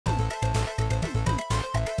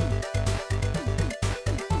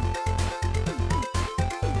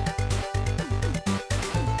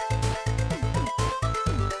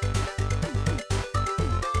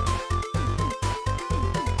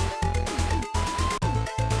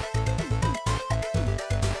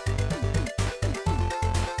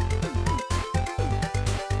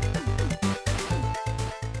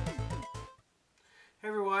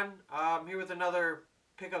with another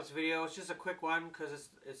pickups video. It's just a quick one because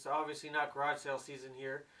it's obviously not garage sale season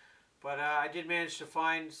here. But I did manage to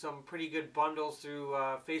find some pretty good bundles through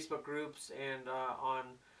Facebook groups and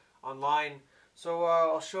online. So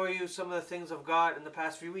I'll show you some of the things I've got in the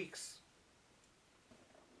past few weeks.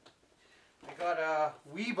 I got a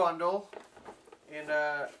Wii bundle, and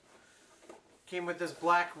came with this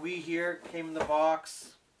black Wii here. Came in the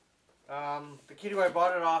box. The kid who I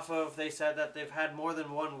bought it off of, they said that they've had more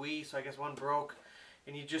than one Wii, so I guess one broke.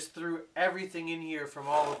 And he just threw everything in here from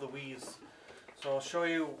all of the Wiis. So I'll show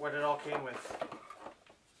you what it all came with.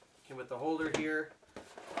 Came with the holder here.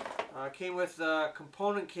 Came with the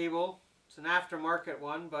component cable. It's an aftermarket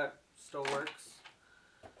one, but still works.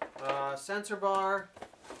 Sensor bar.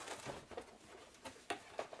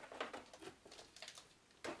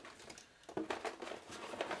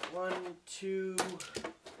 One, two,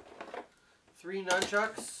 three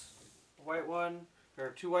nunchucks. A white one, or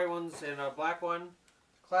two white ones and a black one.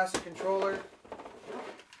 Classic controller.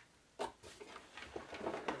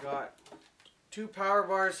 Got two power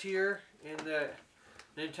bars here in the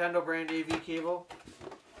Nintendo brand AV cable.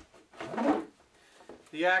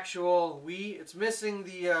 The actual Wii, it's missing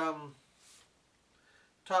the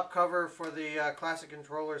top cover for the classic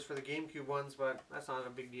controllers for the GameCube ones, but that's not a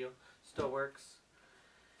big deal. Still works.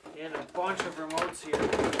 And a bunch of remotes here.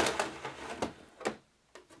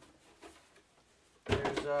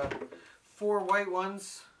 There's 4 white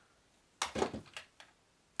ones and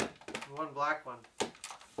 1 black one.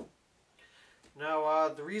 Now,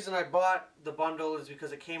 the reason I bought the bundle is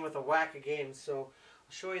because it came with a whack of games. So, I'll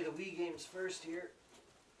show you the Wii games first here.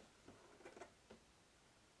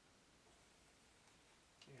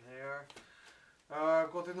 Here they are.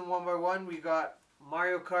 Go through them one by one. We got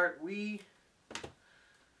Mario Kart Wii,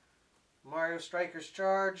 Mario Strikers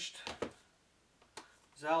Charged,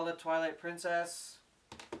 Zelda Twilight Princess,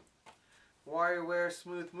 WarioWare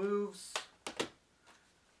Smooth Moves,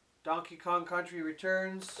 Donkey Kong Country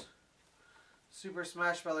Returns, Super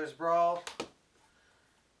Smash Bros. Brawl,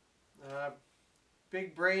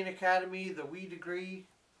 Big Brain Academy, the Wii Degree,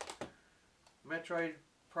 Metroid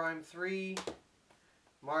Prime 3,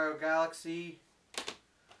 Mario Galaxy,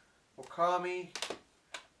 Okami,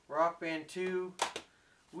 Rock Band 2,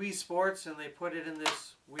 Wii Sports, and they put it in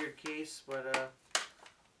this weird case, but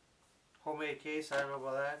homemade case, I don't know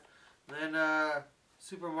about that. And then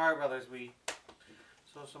Super Mario Bros. Wii.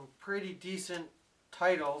 So some pretty decent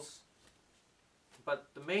titles. But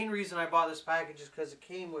the main reason I bought this package is because it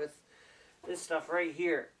came with this stuff right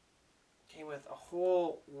here. It came with a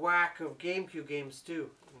whole whack of GameCube games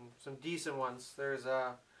too. And some decent ones. There's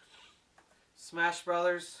Smash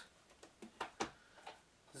Brothers,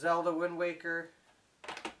 Zelda Wind Waker,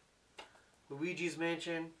 Luigi's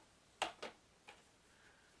Mansion,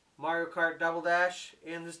 Mario Kart Double Dash.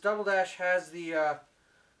 And this Double Dash has the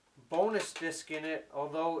bonus disc in it,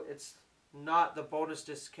 although it's not the bonus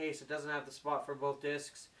disc case. It doesn't have the spot for both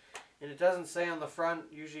discs, and it doesn't say on the front.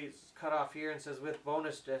 Usually it's cut off here and says with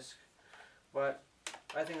bonus disc, but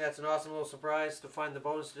I think that's an awesome little surprise to find the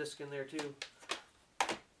bonus disc in there too.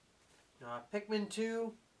 Pikmin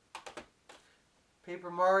 2, Paper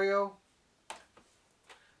Mario,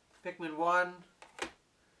 Pikmin 1,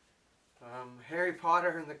 Harry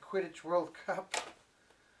Potter and the Quidditch World Cup,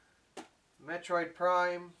 Metroid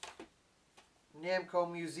Prime, Namco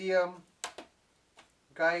Museum,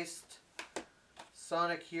 Geist,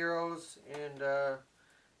 Sonic Heroes, and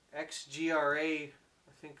XGRA,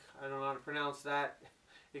 I don't know how to pronounce that,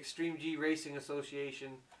 Extreme G Racing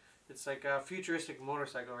Association. It's like futuristic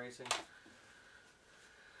motorcycle racing.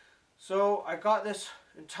 So I got this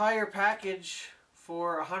entire package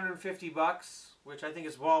for 150 bucks, which I think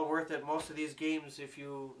is well worth it. Most of these games, if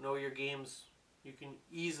you know your games, you can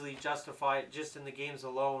easily justify it just in the games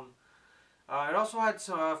alone. It also had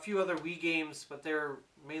a few other Wii games, but they're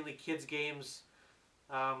mainly kids games.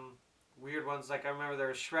 Weird ones, like I remember there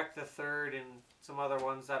was Shrek the Third and some other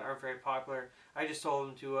ones that aren't very popular. I just sold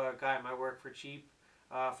them to a guy at my work for cheap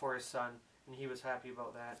for his son, and he was happy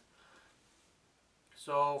about that.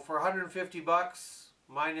 So for 150 bucks,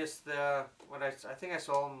 minus the, I think I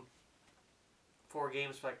sold them 4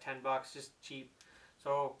 games for like 10 bucks, just cheap.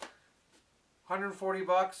 So 140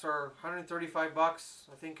 bucks or 135 bucks,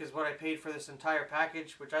 I think, is what I paid for this entire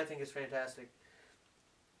package, which I think is fantastic.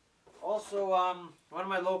 Also, one of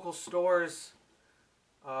my local stores,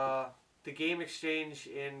 the Game Exchange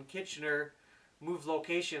in Kitchener, moved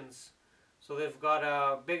locations. So they've got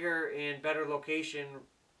a bigger and better location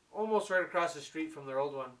almost right across the street from their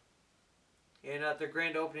old one. And at their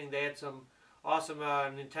grand opening, they had some awesome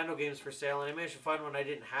Nintendo games for sale, and I managed to find one I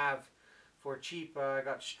didn't have for cheap. I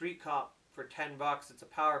got Street Cop for 10 bucks. It's a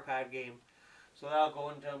power pad game. So that'll go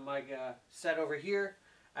into my set over here,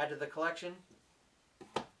 add to the collection.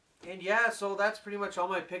 And yeah, so that's pretty much all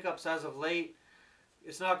my pickups as of late.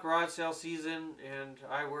 It's not garage sale season, and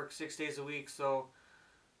I work 6 days a week, so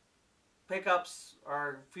pickups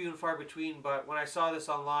are few and far between, but when I saw this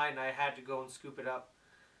online, I had to go and scoop it up.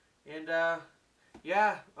 And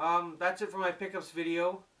yeah, that's it for my pickups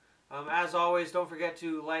video. As always, don't forget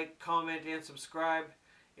to like, comment, and subscribe.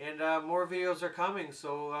 And more videos are coming,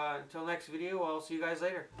 so until next video, I'll see you guys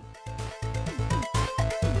later.